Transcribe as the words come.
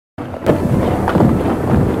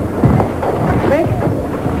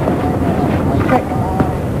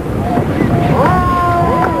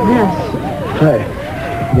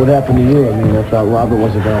What happened to you? I mean, I thought Robert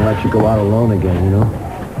wasn't going to let you go out alone again, you know?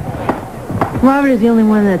 Robert is the only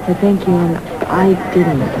one that said thank you, and I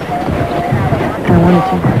didn't. And I wanted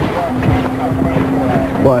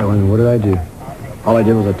to. Why? I mean, what did I do? All I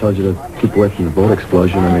did was I told you to keep away from the boat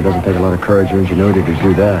explosion. I mean, it doesn't take a lot of courage or ingenuity to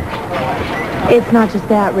do that. It's not just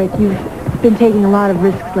that, Rick. You've been taking a lot of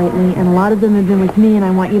risks lately, and a lot of them have been with me, and I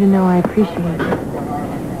want you to know I appreciate it.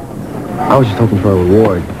 I was just hoping for a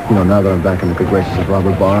reward, you know, now that I'm back in the good graces of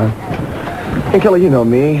Robert Barr. Hey, Kelly, you know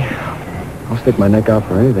me. I'll stick my neck out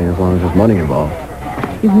for anything as long as there's money involved.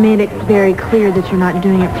 You've made it very clear that you're not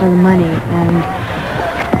doing it for the money, and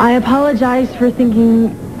I apologize for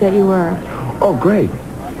thinking that you were. Oh, great.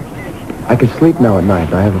 I can sleep now at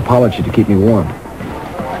night. I have apology to keep me warm.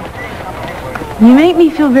 You make me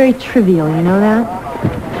feel very trivial, you know that?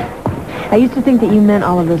 I used to think that you meant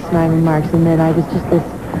all of those snide remarks and that I was just this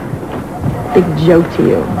big joke to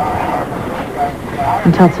you.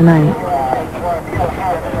 Until tonight.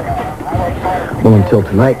 Well, until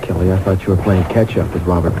tonight, Kelly, I thought you were playing catch-up with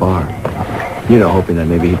Robert Barr. You know, hoping that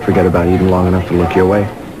maybe he'd forget about Eden long enough to look your way.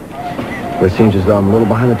 But it seems as though I'm a little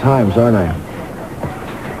behind the times, aren't I?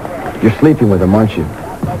 You're sleeping with him, aren't you?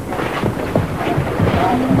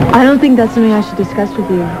 I don't think that's something I should discuss with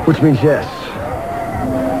you. Which means yes.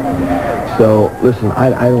 So, listen, I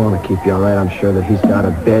don't want to keep you, all right? I'm sure that he's got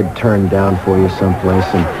a bed turned down for you someplace,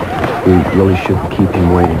 and we really shouldn't keep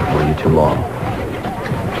him waiting for you too long.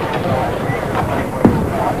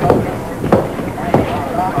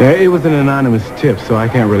 Yeah, it was an anonymous tip, so I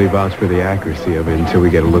can't really vouch for the accuracy of it until we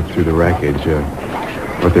get a look through the wreckage.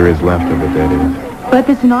 What there is left of it, that is. But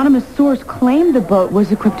this anonymous source claimed the boat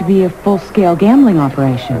was equipped to be a full-scale gambling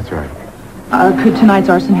operation. That's right. Could tonight's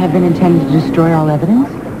arson have been intended to destroy all evidence?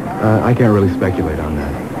 I can't really speculate on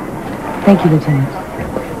that. Thank you, Lieutenant.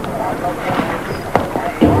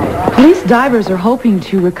 Police divers are hoping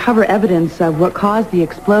to recover evidence of what caused the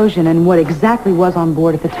explosion and what exactly was on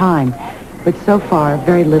board at the time. But so far,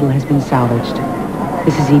 very little has been salvaged.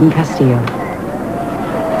 This is Eden Castillo.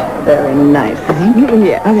 Very nice.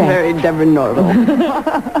 Yes, Okay. very Deborah Norval.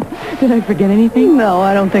 Did I forget anything? No,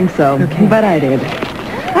 I don't think so. Okay. But I did.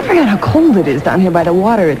 I forgot how cold it is down here by the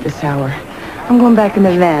water at this hour. I'm going back in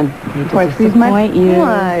the van. Before I freeze my...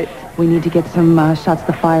 What? We need to get some shots of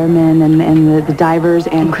the firemen and the divers,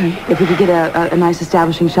 and Okay. if we could get a nice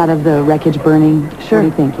establishing shot of the wreckage burning. Sure. What do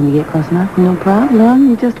you think? Can we get close enough? No problem.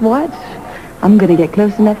 You just watch. I'm going to get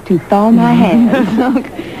close enough to thaw my hands.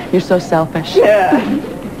 You're so selfish. Yeah.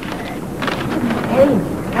 Hey,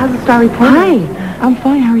 how's the Star Reporter? Hi, I'm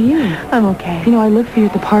fine. How are you? I'm okay. You know, I looked for you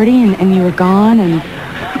at the party, and you were gone, and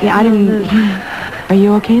yeah, I didn't... Are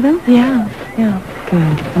you okay, though? Yeah.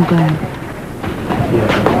 Good. I'm glad.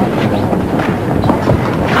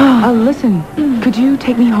 Listen, could you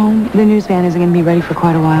take me home? The news van isn't going to be ready for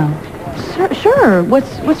quite a while. Sure.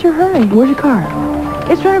 What's your hurry? Where's your car?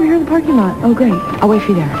 It's right over here in the parking lot. Oh, great. I'll wait for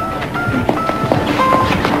you there.